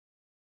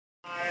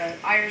an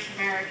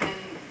Irish-American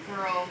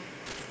girl,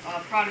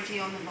 prodigy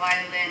on the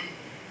violin,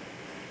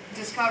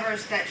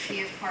 discovers that she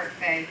is part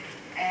Fae,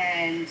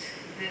 and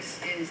this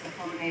is the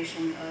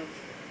culmination of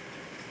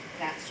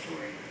that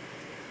story.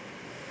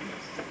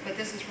 But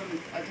this is from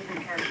a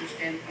different character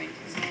standpoint.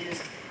 His name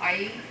is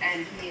Ai,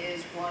 and he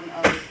is one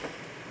of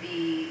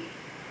the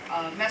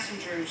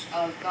messengers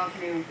of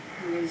Gavnu,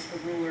 who is the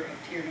ruler of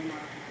Tir na Nog.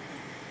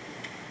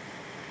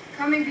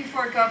 Coming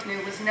before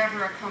Gavnu was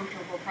never a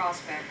comfortable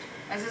prospect.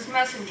 As his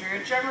messenger,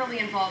 it generally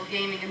involved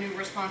gaining a new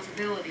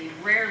responsibility,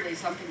 rarely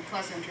something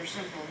pleasant or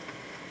simple.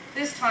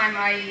 This time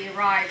Ai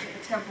arrived at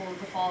the Temple of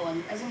the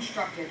Fallen, as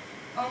instructed,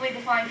 only to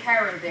find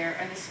Kara there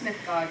and the smith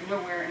god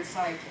nowhere in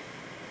sight.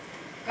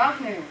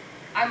 "Gavnu,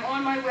 I'm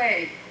on my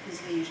way,"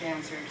 his liege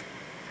answered.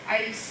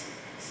 Ai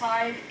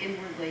sighed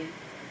inwardly.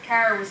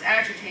 Kara was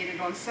agitated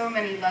on so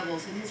many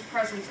levels, and his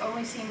presence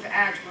only seemed to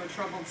add to her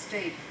troubled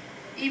state.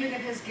 Even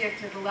if his gift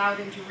had allowed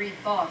him to read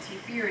thoughts, he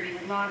feared he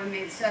would not have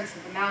made sense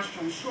of the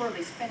maelstrom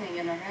surely spinning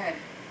in her head.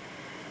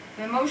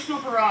 The emotional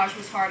barrage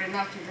was hard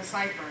enough to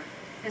decipher.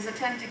 His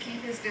attempt to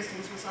keep his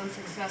distance was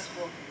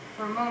unsuccessful.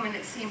 For a moment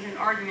it seemed an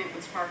argument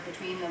would spark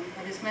between them,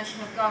 but his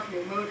mention of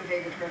Gavnu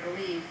motivated her to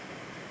leave.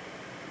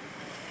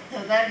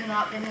 Though that had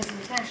not been his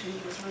intention,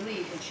 he was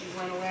relieved that she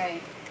went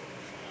away.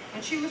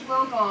 When she was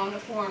well gone, a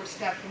form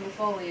stepped from the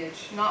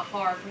foliage, not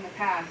far from the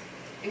path.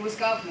 It was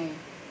Gavnu,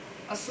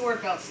 a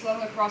sword belt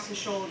slung across his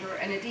shoulder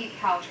and a deep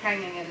pouch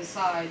hanging at his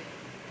side.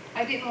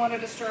 "I didn't want to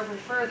disturb her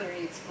further,"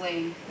 he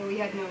explained, though he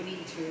had no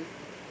need to.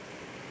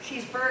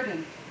 "She's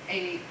burdened,"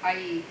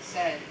 Ai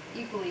said,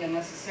 equally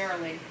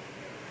unnecessarily.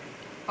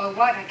 "Oh,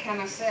 what? I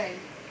cannot say."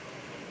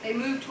 They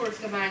moved towards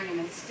the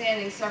monument,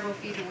 standing several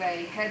feet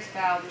away, heads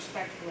bowed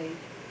respectfully.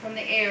 From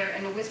the air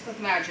and a wisp of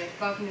magic,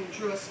 Gavnu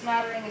drew a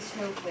smattering of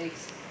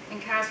snowflakes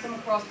and cast them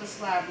across the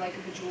slab like a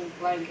bejeweled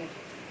blanket.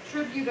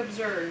 Tribute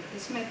observed, the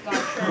smith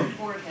god turned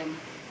toward him,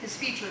 his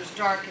features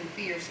dark and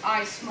fierce,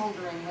 eyes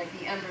smoldering like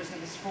the embers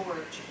of his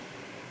forge.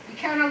 "We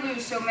cannot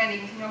lose so many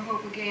with no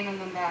hope of gaining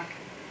them back.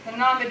 The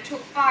Namid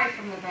took 5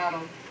 from the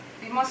battle.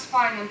 We must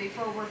find them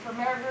before we're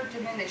forever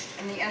diminished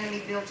and the enemy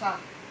built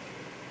up."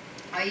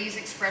 Ai's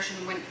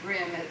expression went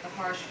grim at the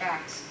harsh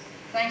facts.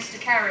 Thanks to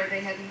Kara, they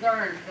had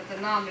learned that the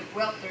Namid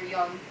dwelt their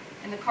young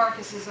in the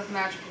carcasses of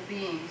magical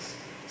beings.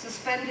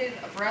 Suspended,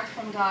 a breath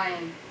from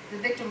dying, the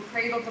victim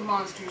cradled the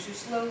monsters who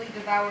slowly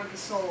devoured the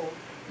soul,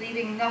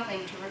 leaving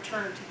nothing to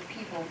return to the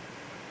people.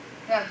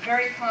 That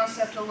very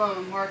concept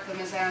alone marked them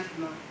as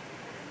anathema.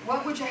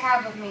 "What would you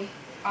have of me?"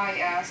 I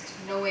asked,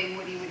 knowing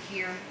what he would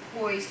hear,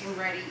 poised and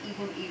ready,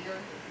 even eager.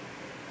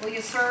 "Will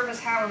you serve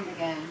as hound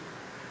again?"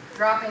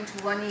 Dropping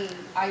to one knee,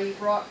 Ai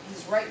brought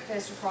his right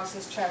fist across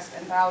his chest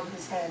and bowed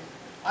his head.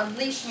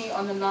 "Unleash me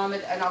on the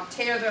Namid, and I'll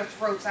tear their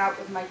throats out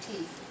with my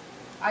teeth."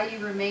 Ai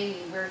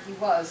remained where he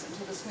was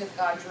until the smith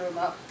god drew him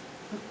up.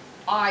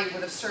 "I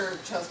would have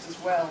served just as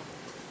well."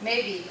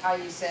 "Maybe,"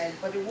 Ai said,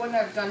 "but it wouldn't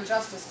have done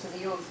justice to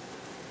the oath."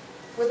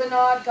 With a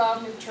nod,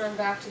 Gavnu turned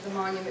back to the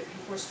monument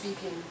before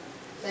speaking.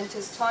 "Then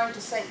 'tis time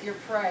to scent your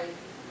prey."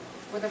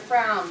 With a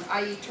frown,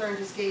 Ai turned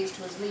his gaze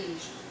to his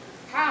liege.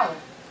 "How?"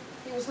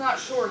 He was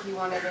not sure he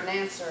wanted an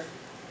answer.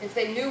 If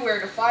they knew where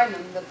to find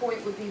them, the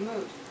point would be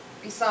moot.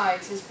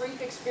 Besides, his brief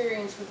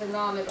experience with the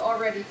Namid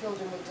already filled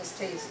him with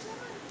distaste.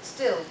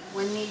 Still,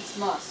 when needs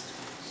must.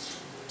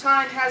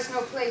 "Time has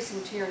no place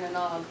in Tir na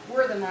Nog.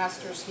 We're the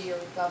masters here,"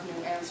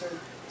 Gavnu answered.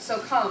 "So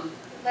come,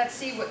 let's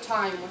see what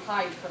time will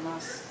hide from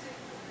us."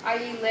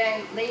 Ai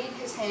laid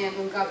his hand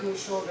on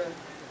Gavnu's shoulder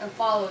and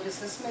followed as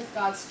the smith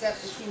god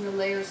stepped between the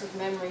layers of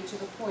memory to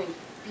the point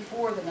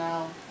before the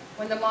now,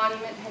 when the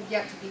monument had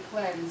yet to be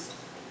cleansed.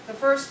 The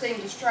first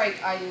thing to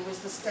strike Ai was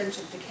the stench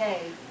of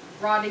decay,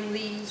 rotting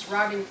leaves,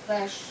 rotting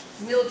flesh,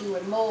 mildew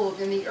and mold,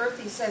 and the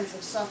earthy sense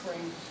of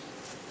suffering.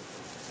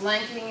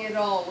 Blanketing it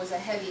all was a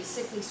heavy,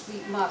 sickly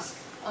sweet musk,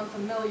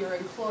 unfamiliar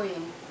and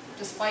cloying.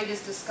 Despite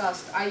his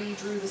disgust, Ai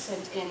drew the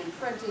scent in,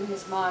 imprinted in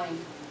his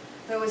mind.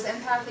 Though his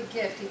empathic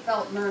gift, he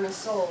felt Myrna's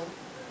soul.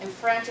 In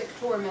frantic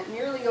torment,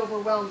 nearly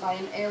overwhelmed by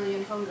an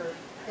alien hunger,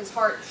 his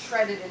heart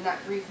shredded in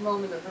that brief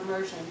moment of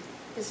immersion.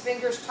 His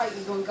fingers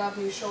tightened on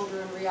Gavnu's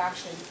shoulder in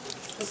reaction.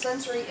 The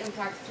sensory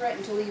impact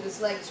threatened to leave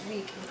his legs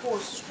weak and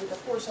hoarse with the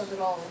force of it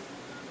all.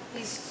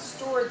 He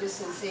stored this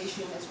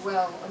sensation as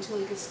well until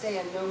he could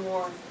stand no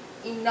more.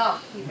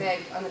 "Enough," he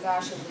begged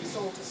unabashedly,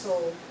 soul to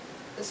soul.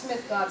 The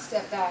smith god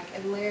stepped back,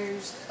 and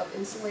layers of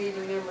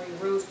insulating memory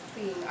rose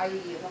between Ai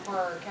and the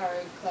horror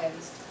Kara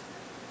cleansed.